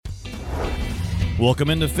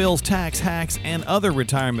Welcome into Phil's Tax Hacks and Other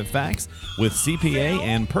Retirement Facts with CPA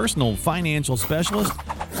and personal financial specialist,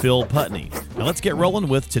 Phil Putney. Now let's get rolling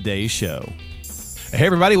with today's show. Hey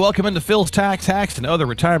everybody, welcome into Phil's Tax Hacks and Other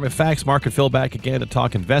Retirement Facts. Mark and Phil back again to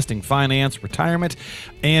talk investing, finance, retirement,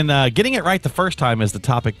 and getting it right the first time is the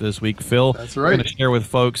topic this week, Phil. That's right. We're going to share with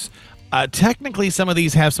folks. Technically, some of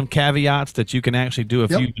these have some caveats that you can actually do a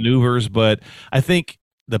few maneuvers, but I think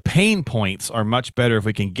the pain points are much better if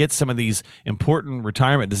we can get some of these important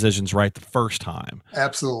retirement decisions right the first time.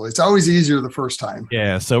 Absolutely. It's always easier the first time.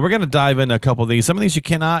 Yeah. So we're going to dive into a couple of these. Some of these you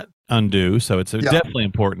cannot undo. So it's definitely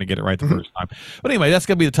important to get it right the first time. But anyway, that's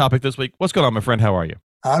going to be the topic this week. What's going on, my friend? How are you?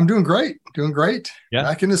 I'm doing great. Yeah.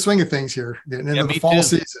 Back in the swing of things here, getting into the fall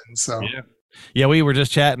season. So yeah, we were just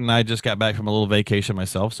chatting. I just got back from a little vacation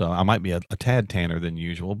myself, so I might be a tad tanner than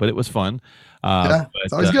usual, but it was fun.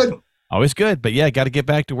 It's always good. Always good. But yeah, got to get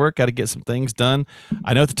back to work, got to get some things done.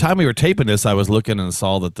 I know at the time we were taping this, I was looking and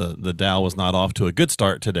saw that the Dow was not off to a good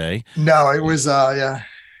start today. No, it was,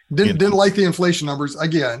 Didn't like the inflation numbers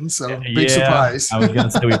again. So big surprise. I was going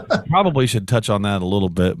to say we probably should touch on that a little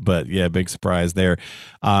bit, but yeah, big surprise there.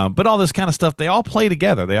 But all this kind of stuff, they all play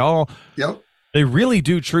together. They really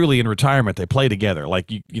do truly in retirement. They play together. Like,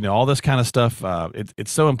 you know, all this kind of stuff. It's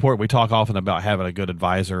so important. We talk often about having a good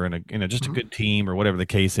advisor and just a good team or whatever the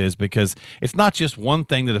case is, because it's not just one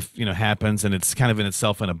thing that, happens and it's kind of in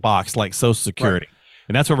itself in a box like Social Security. Right.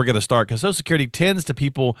 And that's where we're going to start, because Social Security tends to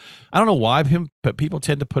I don't know why, but people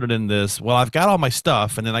tend to put it in this, well, I've got all my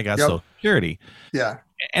stuff and then I got Social Security. Yeah.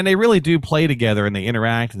 And they really do play together and they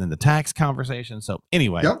interact, and then the tax conversation. So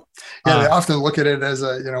anyway, they often look at it as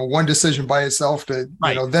one decision by itself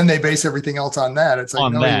then they base everything else on that. It's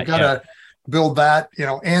like, you've got to build that,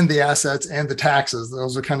 and the assets and the taxes.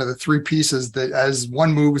 Those are kind of the three pieces that as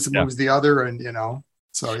one moves, it moves the other. And,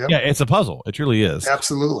 so, yeah, it's a puzzle. It truly is.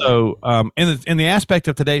 Absolutely. So, in the aspect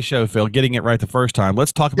of today's show, Phil, getting it right the first time,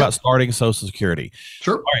 let's talk about starting Social Security.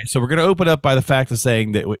 Sure. All right. So we're going to open up by the fact of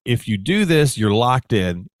saying that if you do this, you're locked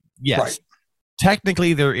in. Yes. Right.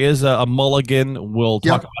 Technically, there is a mulligan. We'll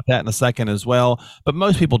talk about that in a second as well. But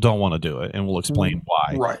most people don't want to do it, and we'll explain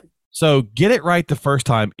why. Right. So get it right the first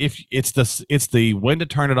time. If it's the when to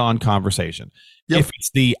turn it on conversation. If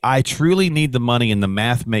it's the I truly need the money and the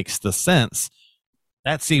math makes the sense,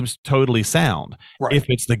 that seems totally sound. Right. If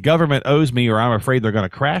it's the government owes me or I'm afraid they're going to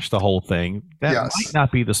crash the whole thing, that might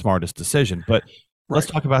not be the smartest decision. But let's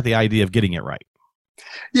talk about the idea of getting it right.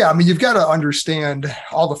 Yeah, I mean, you've got to understand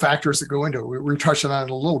all the factors that go into it. We're touching on it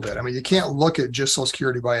a little bit. I mean, you can't look at just Social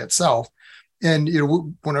Security by itself. And,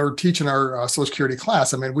 when we're teaching our Social Security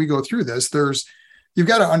class, I mean, we go through this. You've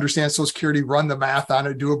got to understand Social Security, run the math on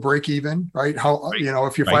it, do a break even, right? How,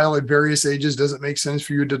 if you file at various ages, does it make sense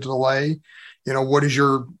for you to delay? What is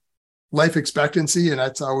your life expectancy? And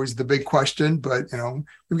that's always the big question. But,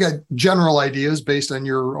 we've got general ideas based on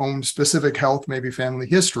your own specific health, maybe family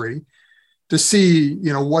history, to see,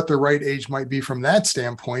 what the right age might be from that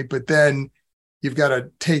standpoint. But then you've got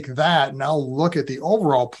to take that and now look at the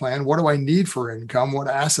overall plan. What do I need for income? What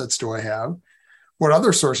assets do I have? What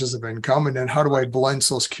other sources of income? And then how do I blend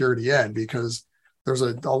Social Security in? Because there's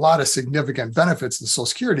a lot of significant benefits in Social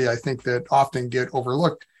Security, I think, that often get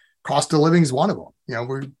overlooked. Cost of living is one of them.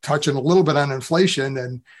 We're touching a little bit on inflation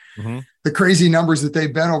and the crazy numbers that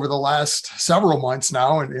they've been over the last several months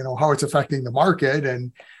now, and how it's affecting the market.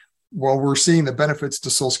 And we're seeing the benefits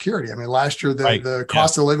to Social Security. I mean, last year the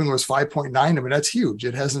cost of living was 5.9. I mean, that's huge.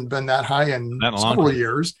 It hasn't been that high in several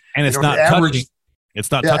years. And it's not touching.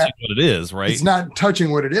 It's not touching what it is, right? It's not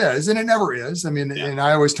touching what it is, and it never is. I mean, and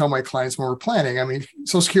I always tell my clients when we're planning, I mean,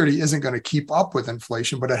 Social Security isn't going to keep up with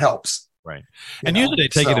inflation, but it helps. Right. And usually they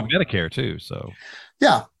take it to Medicare too. So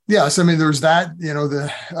yes. I mean, there's that,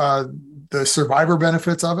 the survivor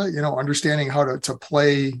benefits of it, understanding how to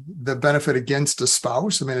play the benefit against a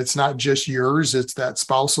spouse. I mean, it's not just yours, it's that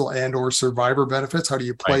spousal and or survivor benefits. How do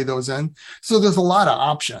you play those in? So there's a lot of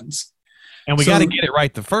options. And we got to get it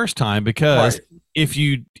right the first time, because if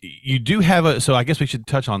you do have so I guess we should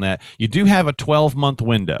touch on that. You do have a 12-month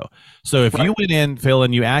window. So if you went in, Phil,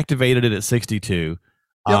 and you activated it at 62,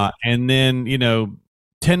 and then,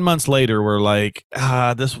 10 months later, we're like,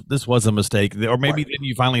 this was a mistake. Or maybe then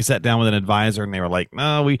you finally sat down with an advisor and they were like,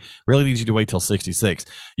 no, we really need you to wait till 66.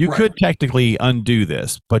 You could technically undo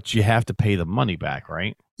this, but you have to pay the money back,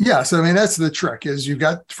 right? Yeah. So, I mean, that's the trick is you've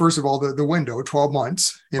got, first of all, the window, 12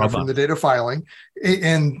 months, from the date of filing,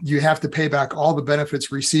 and you have to pay back all the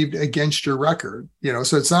benefits received against your record.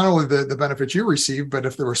 So it's not only the benefits you received, but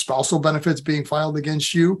if there were spousal benefits being filed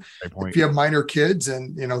against you, if you have minor kids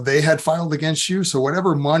and, they had filed against you. So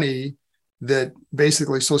whatever money that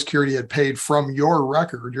basically Social Security had paid from your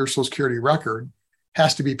record, your Social Security record,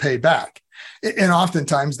 has to be paid back. And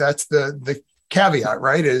oftentimes that's the caveat,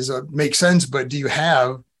 right? Is makes sense, but do you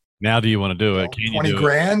have now, do you want to do it? 20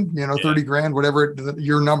 grand, 30 grand, whatever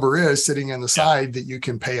your number is sitting in the side that you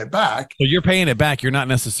can pay it back. So you're paying it back. You're not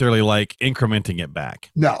necessarily like incrementing it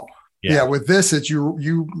back. No. Yeah. With this, it's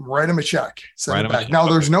you write them a check, send it back. Now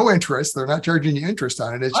there's no interest. They're not charging you interest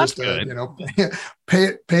on it. It's just,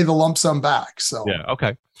 pay the lump sum back. So, yeah.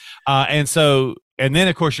 Okay. And then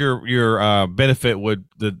of course your benefit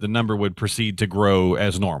the number would proceed to grow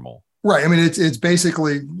as normal. Right. I mean, it's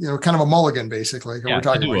basically, kind of a mulligan, basically. We're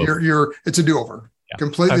talking about it's a do-over. Yeah.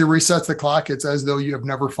 Completely resets the clock. It's as though you have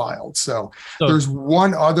never filed. So there's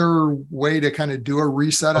one other way to kind of do a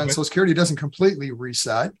reset on Social Security. It doesn't completely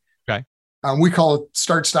reset. Okay. We call it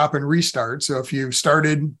start, stop, and restart. So if you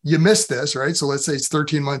started, you missed this, right? So let's say it's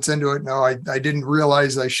 13 months into it. No, I didn't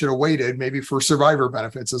realize I should have waited. Maybe for survivor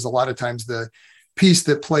benefits is a lot of times the piece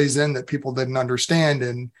that plays in that people didn't understand.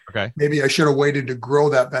 And maybe I should have waited to grow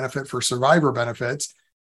that benefit for survivor benefits.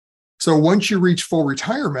 So once you reach full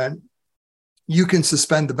retirement, you can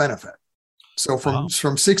suspend the benefit. So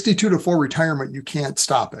from 62 to full retirement, you can't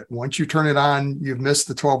stop it. Once you turn it on, you've missed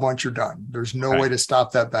the 12 months, you're done. There's no way to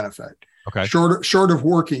stop that benefit. Okay. Short of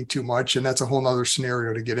working too much. And that's a whole nother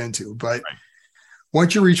scenario to get into. But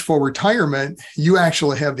once you reach full retirement, you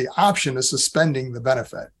actually have the option of suspending the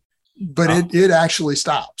benefit. But it actually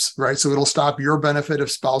stops, right? So it'll stop your benefit if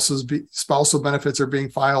spousal benefits are being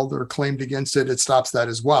filed or claimed against it. It stops that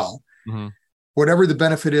as well. Mm-hmm. Whatever the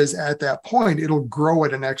benefit is at that point, it'll grow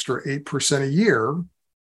at an extra 8% a year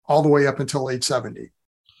all the way up until age 70.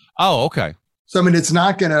 Oh, okay. So, I mean, it's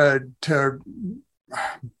not going to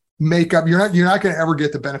make up. You're not going to ever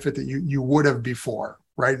get the benefit that you would have before,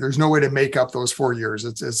 right? There's no way to make up those 4 years.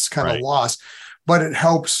 It's kind of lost. But it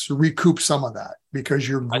helps recoup some of that because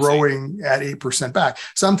you're growing at 8% back.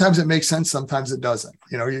 Sometimes it makes sense. Sometimes it doesn't.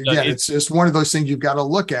 It's just one of those things you've got to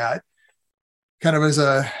look at kind of as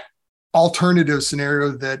a alternative scenario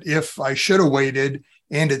that if I should have waited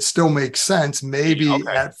and it still makes sense, maybe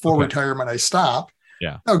at full retirement, I stop.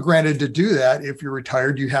 Yeah. Now, granted, to do that, if you're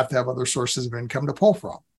retired, you have to have other sources of income to pull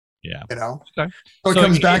from. Yeah. So it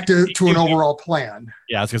comes back to an overall plan.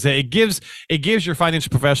 Yeah. I was gonna say it gives your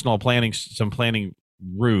financial professional some planning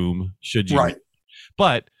room should you. Right.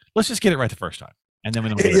 But let's just get it right the first time. And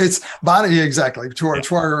then exactly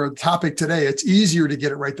to our topic today. It's easier to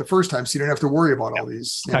get it right the first time. So you don't have to worry about all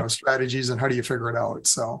these strategies and how do you figure it out.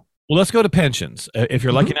 So well, let's go to pensions. If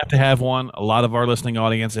you're lucky enough to have one, a lot of our listening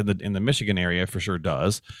audience in the Michigan area for sure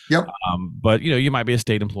does. Yep. But you might be a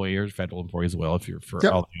state employee or federal employee as well. If you're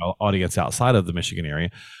all the audience outside of the Michigan area,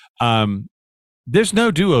 there's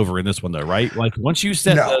no do-over in this one though, right? Like once you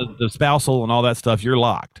set the spousal and all that stuff, you're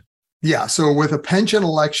locked. Yeah. So with a pension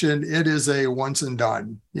election, it is a once and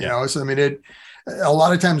done. So I mean, a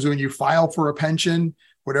lot of times when you file for a pension,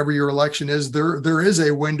 whatever your election is, there is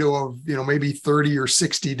a window of, maybe 30 or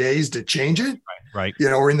 60 days to change it. Right.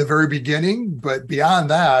 Or in the very beginning. But beyond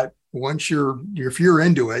that, once if you're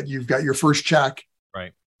into it, you've got your first check,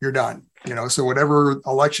 right, you're done. So whatever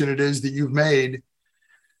election it is that you've made,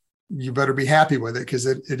 you better be happy with it because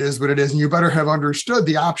it is what it is. And you better have understood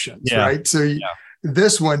the options, right? So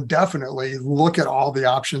this one, definitely look at all the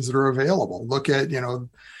options that are available. Look at,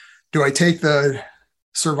 do I take the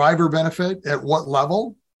survivor benefit at what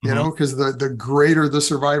level? Because the greater the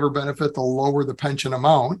survivor benefit, the lower the pension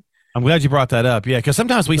amount. I'm glad you brought that up. Yeah, because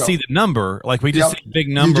sometimes we see the number, like we just see a big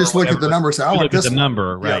number. You just look at the number and say, I want this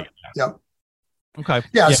number, right? Yep. Okay.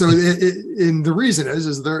 Yeah. So and the reason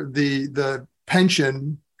is the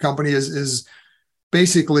pension company is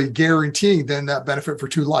basically guaranteeing then that benefit for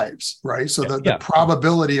 2 lives, right? So the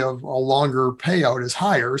probability of a longer payout is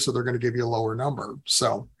higher, so they're going to give you a lower number.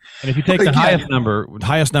 So, and if you take the highest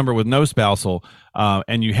number with no spousal,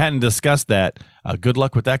 and you hadn't discussed that, good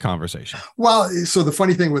luck with that conversation. Well, so the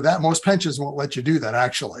funny thing with that, most pensions won't let you do that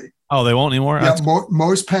actually. Oh, they won't anymore? Yeah,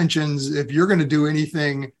 most pensions, if you're going to do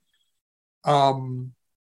anything,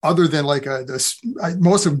 other than like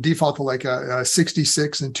most of them default to like a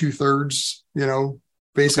 66 and 2/3,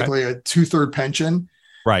 basically a 2/3 pension,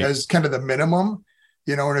 right, as kind of the minimum,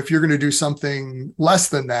 and if you're going to do something less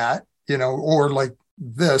than that, or like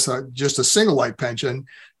this, just a single life pension,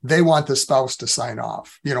 they want the spouse to sign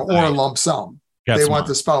off, or a lump sum. They want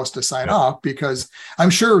the spouse to sign off because I'm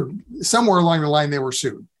sure somewhere along the line they were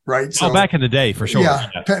sued. Right. So back in the day, for sure. Yeah.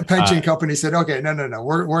 Pension company said, okay, no.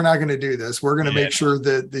 We're not going to do this. We're going to make sure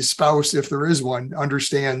that the spouse, if there is one,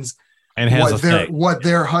 understands and has what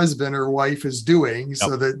their husband or wife is doing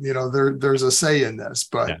so that, there's a say in this.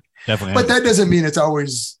 But, definitely. But that doesn't mean it's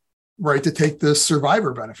always right to take the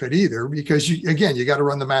survivor benefit either, because you got to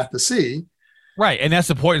run the math to see. Right. And that's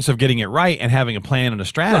the importance of getting it right and having a plan and a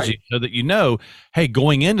strategy so that hey,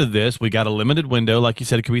 going into this, we got a limited window. Like you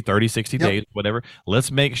said, it could be 30, 60 days, whatever. Let's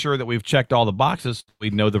make sure that we've checked all the boxes. We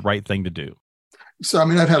know the right thing to do. So, I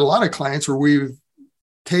mean, I've had a lot of clients where we've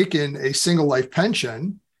taken a single life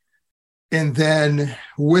pension, and then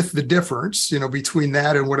with the difference, between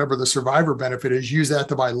that and whatever the survivor benefit is, use that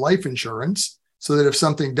to buy life insurance so that if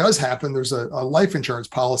something does happen, there's a life insurance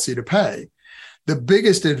policy to pay. The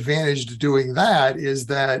biggest advantage to doing that is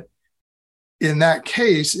that in that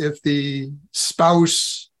case, if the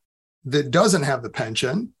spouse that doesn't have the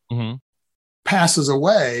pension passes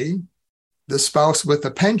away, the spouse with the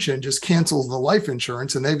pension just cancels the life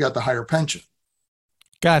insurance and they've got the higher pension.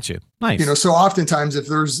 Gotcha. Nice. So oftentimes if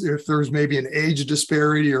there's maybe an age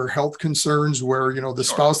disparity or health concerns where, the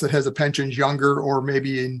spouse that has a pension is younger or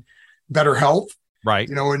maybe in better health, right.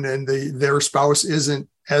 And their spouse isn't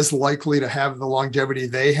as likely to have the longevity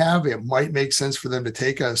they have, it might make sense for them to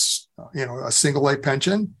take a single life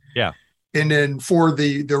pension. Yeah. And then for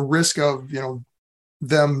the risk of,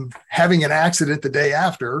 them having an accident the day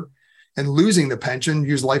after and losing the pension,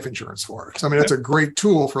 use life insurance for it. So, I mean, that's a great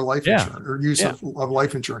tool for life insurance or use of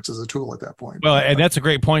life insurance as a tool at that point. Well, and that's a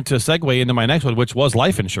great point to segue into my next one, which was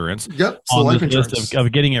life insurance. Yep. So life insurance. List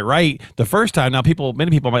of getting it right the first time. Now,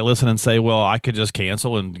 many people might listen and say, well, I could just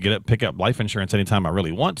cancel and pick up life insurance anytime I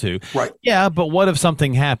really want to. Right. Yeah. But what if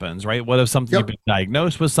something happens, right? What if you've been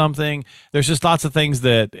diagnosed with something? There's just lots of things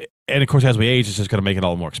and of course, as we age, it's just going to make it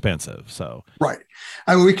all more expensive. So, right.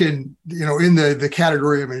 I mean, we can, in the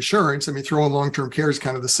category of insurance, I mean, throwing long-term care is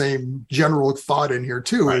kind of the same general thought in here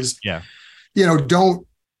too, you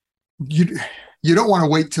don't want to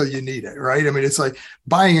wait till you need it. Right. I mean, it's like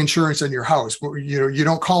buying insurance on your house. You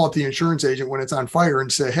don't call up the insurance agent when it's on fire and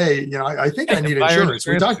say, hey, I think I need insurance.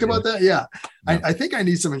 We talked about that. Yeah. I think I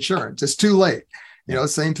need some insurance. It's too late.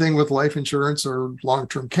 Same thing with life insurance or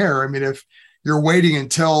long-term care. I mean, if you're waiting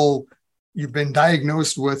until you've been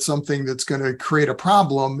diagnosed with something that's going to create a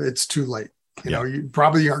problem, it's too late. You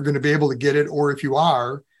probably aren't going to be able to get it. Or if you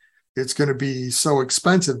are, it's going to be so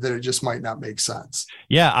expensive that it just might not make sense.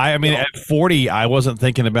 Yeah. I mean, at 40, I wasn't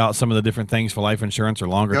thinking about some of the different things for life insurance or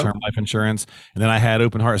longer term life insurance. And then I had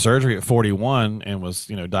open heart surgery at 41 and was,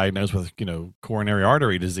 diagnosed with, coronary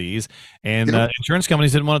artery disease. And insurance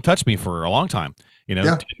companies didn't want to touch me for a long time.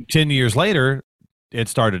 10 years later, it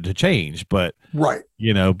started to change, but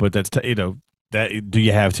but that's, that do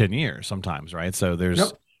you have 10 years sometimes, right? So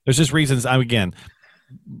there's just reasons. Again,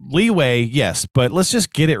 leeway, yes, but let's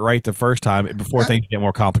just get it right the first time before things get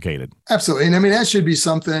more complicated. Absolutely. And I mean, that should be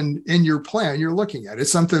something in your plan you're looking at. It's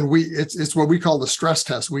something it's what we call the stress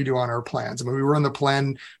test we do on our plans. I mean, we run the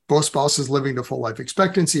plan, both spouses living to full life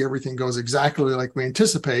expectancy, everything goes exactly like we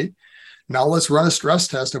anticipate. Now let's run a stress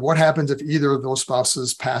test of what happens if either of those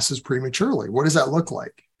spouses passes prematurely. What does that look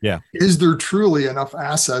like? Yeah. Is there truly enough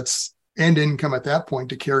assets and income at that point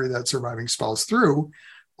to carry that surviving spouse through?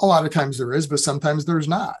 A lot of times there is, but sometimes there's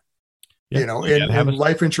not. Yep. And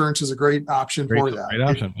life insurance is a great option for that. Great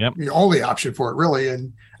option. Yep. The only option for it, really.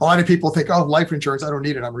 And a lot of people think, oh, life insurance, I don't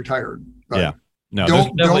need it, I'm retired. But no,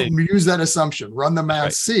 don't use that assumption. Run the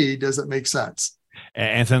math, see, does it make sense?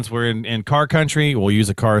 And since we're in car country, we'll use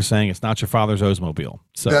a car saying it's not your father's Oldsmobile.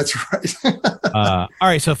 So that's right. all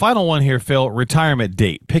right. So final one here, Phil, retirement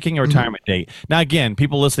date, picking a retirement date. Now, again,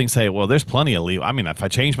 people listening say, well, there's plenty of leave. I mean, if I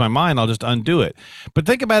change my mind, I'll just undo it. But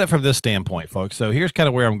think about it from this standpoint, folks. So here's kind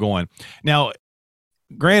of where I'm going. Now,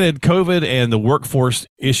 granted, COVID and the workforce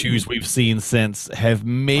issues we've seen since have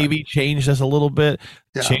maybe changed us a little bit.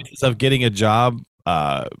 Chances of getting a job,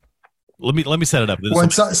 let me set it up.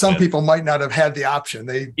 Well, some people might not have had the option.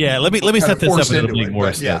 Let me set this up a little bit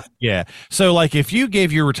more. Yeah. So like if you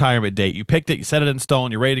gave your retirement date, you picked it, you set it in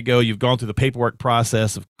stone, you're ready to go, you've gone through the paperwork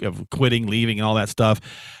process of quitting, leaving and all that stuff,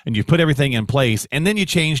 and you put everything in place, and then you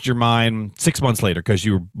changed your mind 6 months later because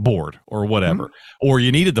you were bored or whatever, or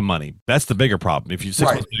you needed the money. That's the bigger problem. If you 6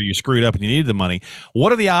 months later you screwed up and you needed the money,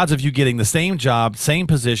 what are the odds of you getting the same job, same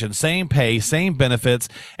position, same pay, same benefits,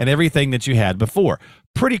 and everything that you had before?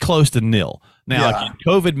 Pretty close to nil. Now,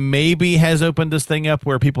 COVID maybe has opened this thing up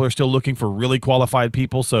where people are still looking for really qualified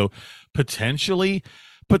people. So potentially,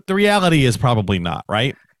 but the reality is probably not,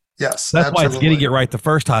 right? Yes. That's why it's getting it right the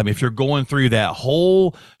first time. If you're going through that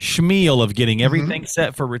whole schmeal of getting everything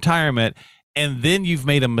set for retirement, and then you've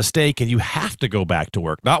made a mistake and you have to go back to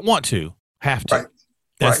work, not want to, have to. Right.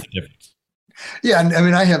 That's the difference. Yeah. And I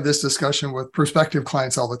mean, I have this discussion with prospective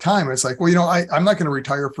clients all the time. It's like, well, I'm not going to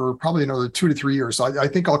retire for probably another 2 to 3 years. So I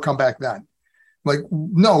think I'll come back then. Like,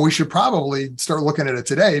 no, we should probably start looking at it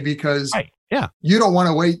today because you don't want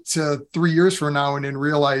to wait to 3 years from now and then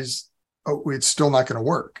realize oh, it's still not going to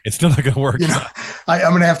work. It's still not going to work. You know,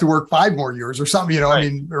 I'm going to have to work 5 more years or something, you know, right. I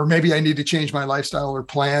mean, or maybe I need to change my lifestyle or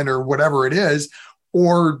plan or whatever it is.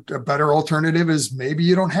 Or a better alternative is maybe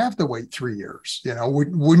you don't have to wait 3 years. You know,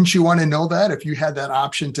 wouldn't you want to know that if you had that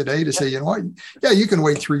option today to say, you know what, yeah, you can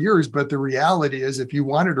wait 3 years, but the reality is if you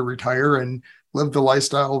wanted to retire and live the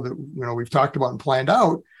lifestyle that, you know, we've talked about and planned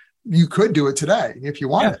out, you could do it today if you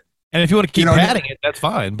want it. And if you want to keep adding it, that's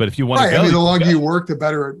fine. But if you want to go, I mean, the longer you work, the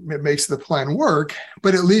better it makes the plan work.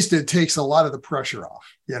 But at least it takes a lot of the pressure off,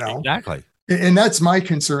 you know? Exactly. And that's my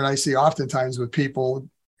concern I see oftentimes with people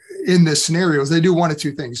in this scenarios. They do one of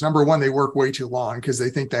two things. Number one, they work way too long because they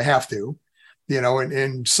think they have to, you know,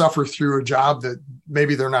 and suffer through a job that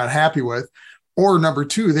maybe they're not happy with. Or number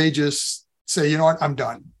two, they just say, you know what, I'm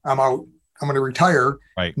done. I'm out. I'm going to retire.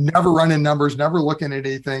 Right. Never running numbers, never looking at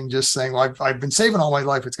anything, just saying, well, I've been saving all my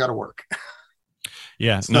life. It's got to work.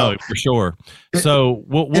 Yeah, so, no, for sure. So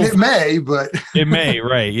we'll and it may, but it may,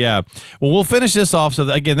 right? Yeah. Well, we'll finish this off. So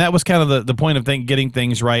again, that was kind of the point of getting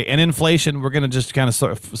things right. And inflation, we're going to just kind of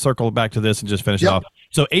circle back to this and just finish it off.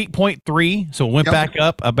 So 8.3. So it went back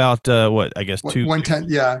up about what I guess 110,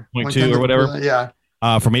 yeah, 0.2 or whatever. Yeah.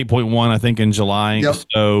 From 8.1, I think in July. Yep.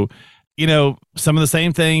 So, you know, some of the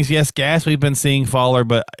same things. Yes, gas we've been seeing faller,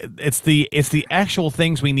 but it's the actual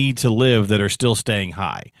things we need to live that are still staying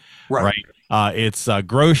high. Right. It's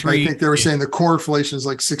grocery. I think they were saying the core inflation is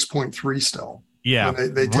like 6.3 still. Yeah,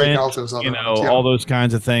 they take out those other, all those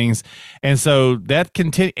kinds of things, and so that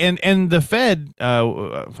continue. And the Fed,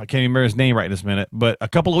 I can't remember his name right this minute, but a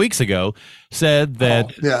couple of weeks ago said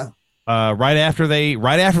that right after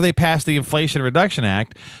they passed the Inflation Reduction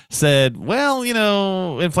Act, said, well, you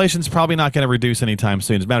know, inflation's probably not going to reduce anytime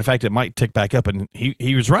soon. As a matter of fact, it might tick back up, and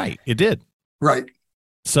he was right. It did. Right.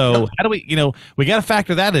 So how do we, you know, we got to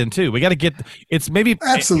factor that in too. We got to get, it's maybe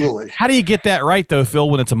absolutely. How do you get that right though,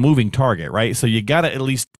 Phil, when it's a moving target, right? So you got to at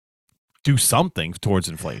least do something towards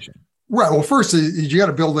inflation. Right. Well, first you got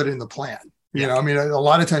to build it in the plan. You know, I mean, a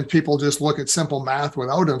lot of times people just look at simple math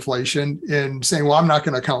without inflation and saying, well, I'm not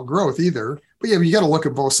going to count growth either. But yeah, you got to look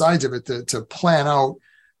at both sides of it to plan out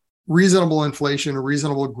reasonable inflation,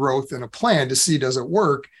 reasonable growth in a plan to see, does it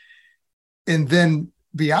work? And then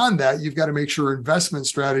beyond that, you've got to make sure investment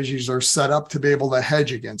strategies are set up to be able to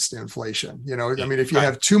hedge against inflation. You know, I mean, if you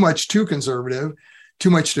have too conservative, too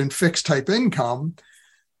much in fixed type income,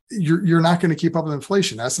 you're not going to keep up with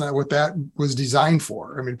inflation. That's not what that was designed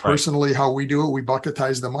for. I mean, personally, how we do it, we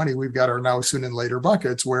bucketize the money. We've got our now, soon, and later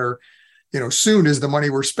buckets where, you know, soon is the money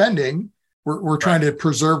we're spending. We're trying to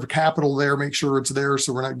preserve capital there, make sure it's there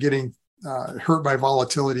so we're not getting hurt by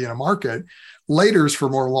volatility in a market. Later is for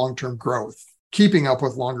more long-term growth, keeping up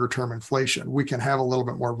with longer term inflation. We can have a little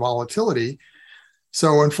bit more volatility.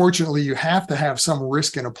 So unfortunately, you have to have some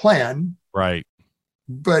risk in a plan. Right.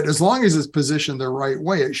 But as long as it's positioned the right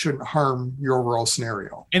way, it shouldn't harm your overall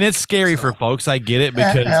scenario. And it's scary for folks. I get it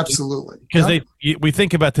because absolutely. Because we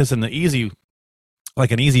think about this in the easy,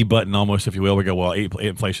 like an easy button almost, if you will. We go, well,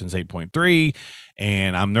 inflation's 8.3,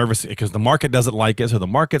 and I'm nervous because the market doesn't like it, so the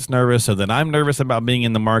market's nervous, so then I'm nervous about being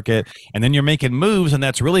in the market, and then you're making moves, and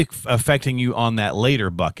that's really affecting you on that later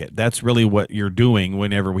bucket. That's really what you're doing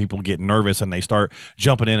whenever people get nervous and they start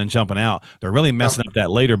jumping in and jumping out. They're really messing up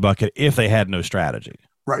that later bucket if they had no strategy.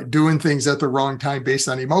 Right. Doing things at the wrong time based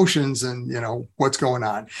on emotions and, you know, what's going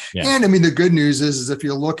on. Yeah. And I mean, the good news is if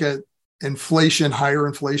you look at inflation, higher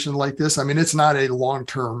inflation like this, I mean, it's not a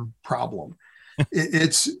long-term problem.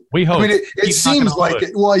 It's, we hope. I mean, it seems like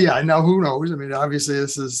it. Well, yeah, now who knows? I mean, obviously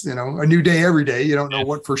this is, you know, a new day every day. You don't know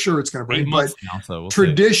what for sure it's going to bring, but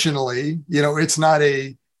traditionally, you know, it's not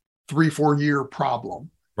a 3-4 year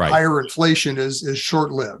problem. Right. Higher inflation is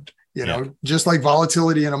short-lived. You know, just like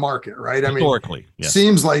volatility in a market, right? Historically, I mean,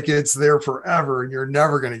 seems like it's there forever and you're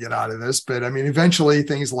never going to get out of this. But I mean, eventually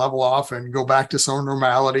things level off and go back to some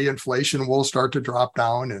normality. Inflation will start to drop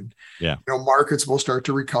down and, you know, markets will start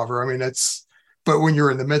to recover. I mean, but when you're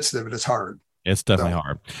in the midst of it, it's hard. It's definitely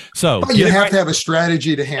hard. So but you have to have a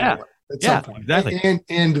strategy to handle it at some point. Exactly.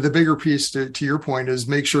 And the bigger piece to your point is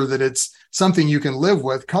make sure that it's something you can live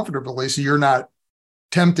with comfortably. So you're not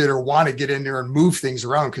tempted or want to get in there and move things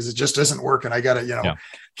around because it just doesn't work. And I got to, you know,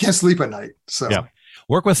 can't sleep at night. So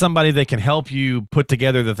work with somebody that can help you put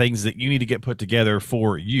together the things that you need to get put together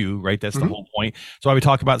for you, right? That's the whole point. So why we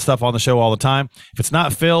talk about stuff on the show all the time. If it's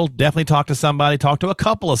not Phil, definitely talk to somebody, talk to a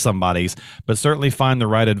couple of somebodies, but certainly find the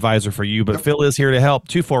right advisor for you. But Phil is here to help.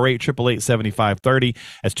 248-888-7530.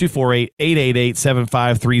 That's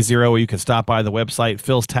 248-888-7530. Or you can stop by the website,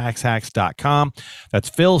 philstaxhacks.com. That's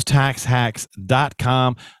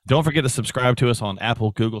philstaxhacks.com. Don't forget to subscribe to us on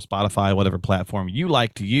Apple, Google, Spotify, whatever platform you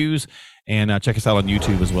like to use. And check us out on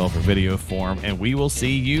YouTube as well for video form. And we will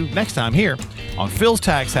see you next time here on Phil's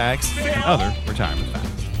Tax Hacks and other retirement facts.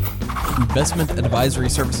 Investment advisory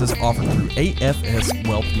services offered through AFS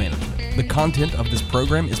Wealth Management. The content of this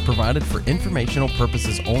program is provided for informational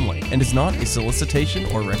purposes only and is not a solicitation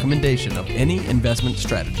or recommendation of any investment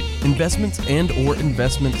strategy. Investments and/or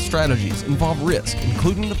investment strategies involve risk,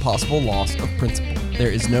 including the possible loss of principal.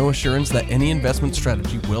 There is no assurance that any investment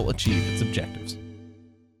strategy will achieve its objectives.